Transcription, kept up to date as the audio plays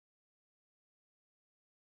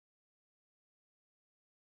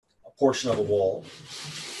a portion of a wall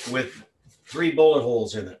with 3 bullet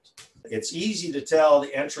holes in it. It's easy to tell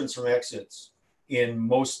the entrance from exits in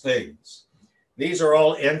most things. These are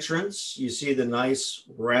all entrance. You see the nice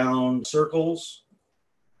round circles.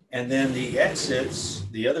 And then the exits,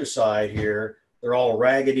 the other side here, they're all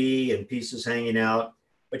raggedy and pieces hanging out.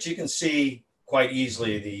 But you can see quite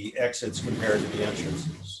easily the exits compared to the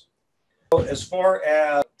entrances. So as far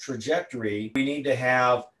as trajectory, we need to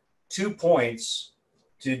have 2 points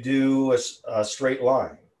to do a straight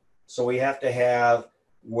line. So we have to have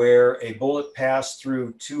where a bullet passed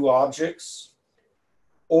through 2 objects,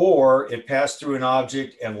 or it passed through an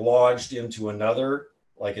object and lodged into another,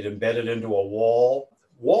 like it embedded into a wall.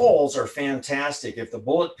 Walls are fantastic. If the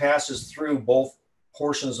bullet passes through both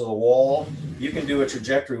portions of the wall, you can do a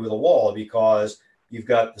trajectory with a wall because you've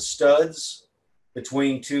got the studs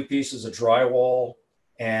between 2 pieces of drywall,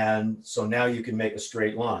 and so now you can make a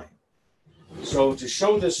straight line. So to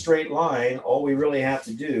show this straight line, all we really have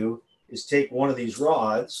to do is take one of these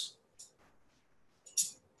rods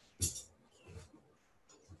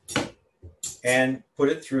and put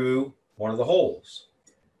it through one of the holes.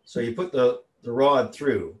 So you put the rod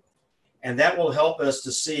through, and that will help us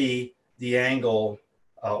to see the angle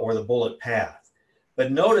or the bullet path.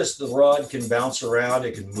 But notice the rod can bounce around,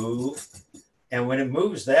 it can move, and when it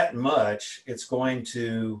moves that much, it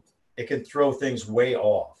can throw things way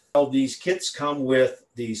off. Well, these kits come with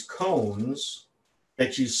these cones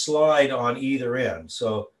that you slide on either end.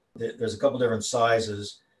 So there's a couple different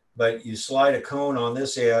sizes, but you slide a cone on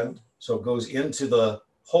this end, so it goes into the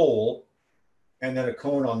hole, and then a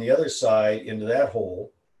cone on the other side into that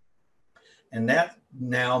hole. And that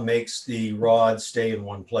now makes the rod stay in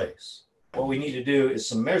one place. What we need to do is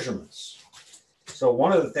some measurements. So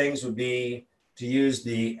one of the things would be to use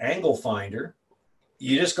the angle finder.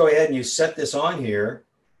 You just go ahead and you set this on here,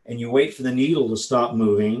 and you wait for the needle to stop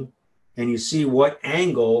moving, and you see what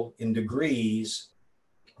angle in degrees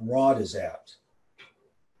rod is at.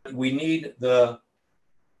 We need the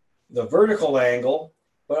vertical angle,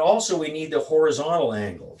 but also we need the horizontal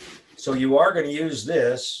angle. So you are going to use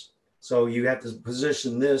this, so you have to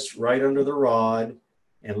position this right under the rod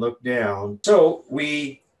and look down. So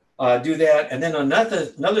we do that, and then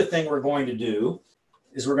another thing we're going to do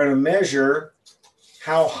is we're going to measure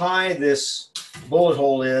how high this bullet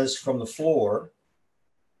hole is from the floor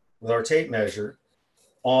with our tape measure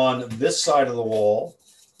on this side of the wall.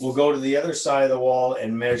 We'll go to the other side of the wall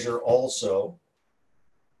and measure also.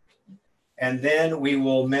 And then we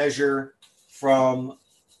will measure from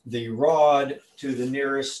the rod to the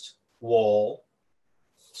nearest wall.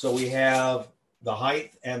 So we have the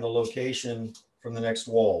height and the location from the next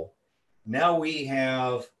wall. Now we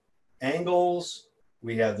have angles,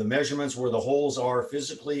 we have the measurements where the holes are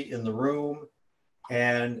physically in the room,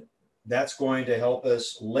 and that's going to help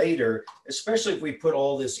us later, especially if we put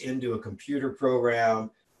all this into a computer program.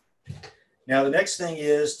 Now, the next thing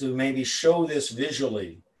is to maybe show this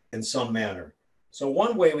visually in some manner. So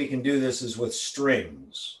one way we can do this is with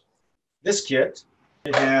strings. This kit,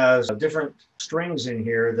 it has different strings in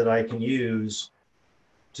here that I can use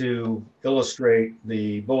to illustrate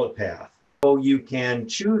the bullet path. So you can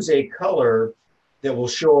choose a color that will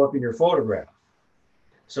show up in your photograph.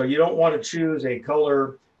 So you don't want to choose a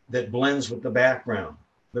color that blends with the background.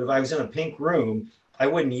 But if I was in a pink room, I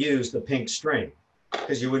wouldn't use the pink string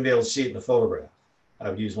because you wouldn't be able to see it in the photograph. I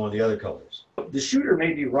would use one of the other colors. The shooter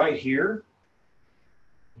may be right here,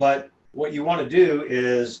 but what you want to do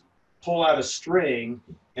is pull out a string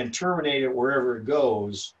and terminate it wherever it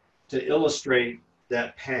goes to illustrate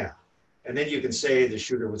that path. And then you can say the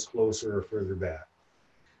shooter was closer or further back.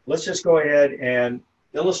 Let's just go ahead and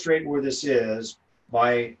illustrate where this is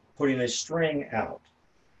by putting a string out.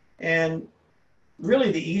 And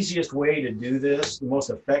really the easiest way to do this, the most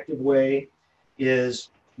effective way, is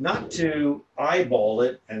not to eyeball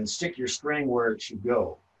it and stick your string where it should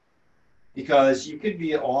go, because you could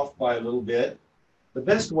be off by a little bit. The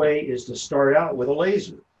best way is to start out with a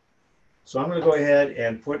laser. So I'm going to go ahead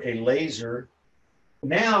and put a laser.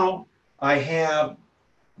 Now I have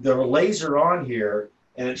the laser on here,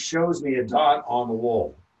 and it shows me a dot on the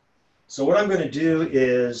wall. So what I'm going to do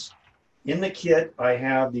is, in the kit, I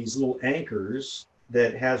have these little anchors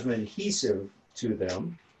that have an adhesive to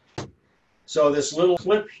them. So this little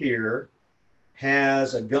clip here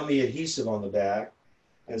has a gummy adhesive on the back.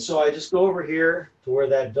 And so I just go over here to where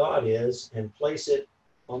that dot is and place it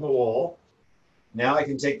on the wall. Now I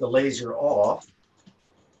can take the laser off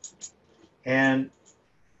and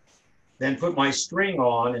then put my string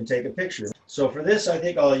on and take a picture. So for this, I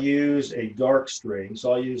think I'll use a dark string.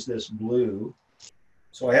 So I'll use this blue.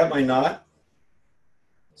 So I have my knot.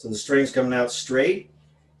 So the string's coming out straight.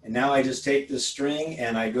 And now I just take this string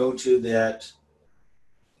and I go to that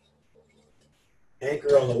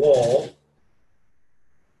anchor on the wall,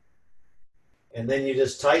 and then you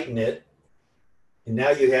just tighten it, and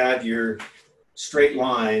now you have your straight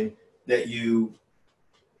line that you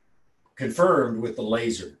confirmed with the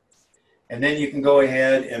laser. And then you can go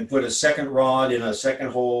ahead and put a second rod in a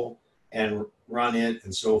second hole and run it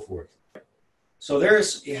and so forth. So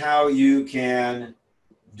there's how you can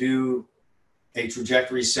do a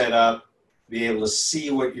trajectory setup, be able to see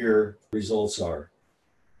what your results are.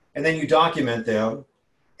 And then you document them.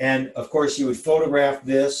 And of course, you would photograph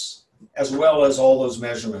this as well as all those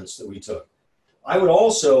measurements that we took. I would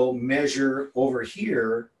also measure over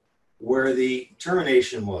here where the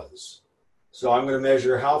termination was. So I'm going to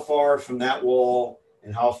measure how far from that wall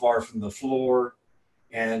and how far from the floor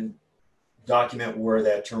and document where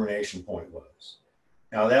that termination point was.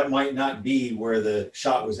 Now that might not be where the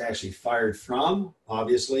shot was actually fired from.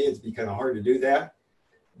 Obviously, it'd be kind of hard to do that.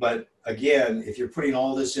 But again, if you're putting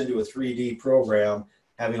all this into a 3D program,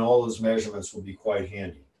 having all those measurements will be quite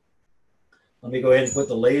handy. Let me go ahead and put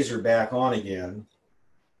the laser back on again.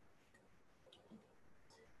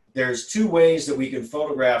 There's two ways that we can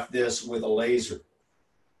photograph this with a laser.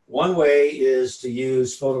 One way is to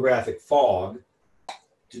use photographic fog.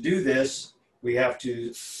 To do this, we have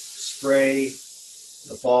to spray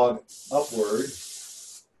the fog upward.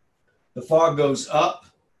 The fog goes up,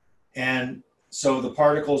 and so the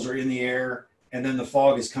particles are in the air, and then the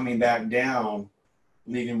fog is coming back down,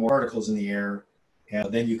 leaving more particles in the air,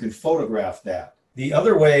 and then you can photograph that. The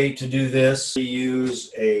other way to do this, you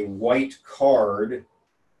use a white card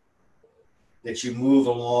that you move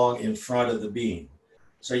along in front of the beam.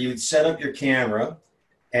 So you'd set up your camera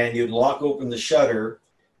and you'd lock open the shutter,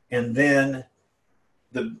 and then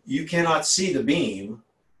you cannot see the beam.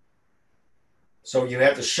 So you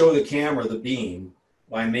have to show the camera the beam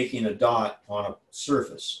by making a dot on a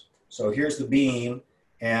surface. So here's the beam,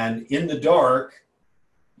 and in the dark,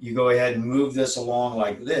 you go ahead and move this along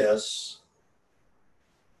like this.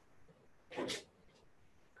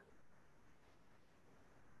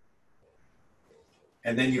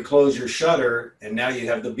 And then you close your shutter, and now you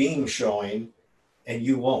have the beam showing, and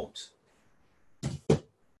you won't.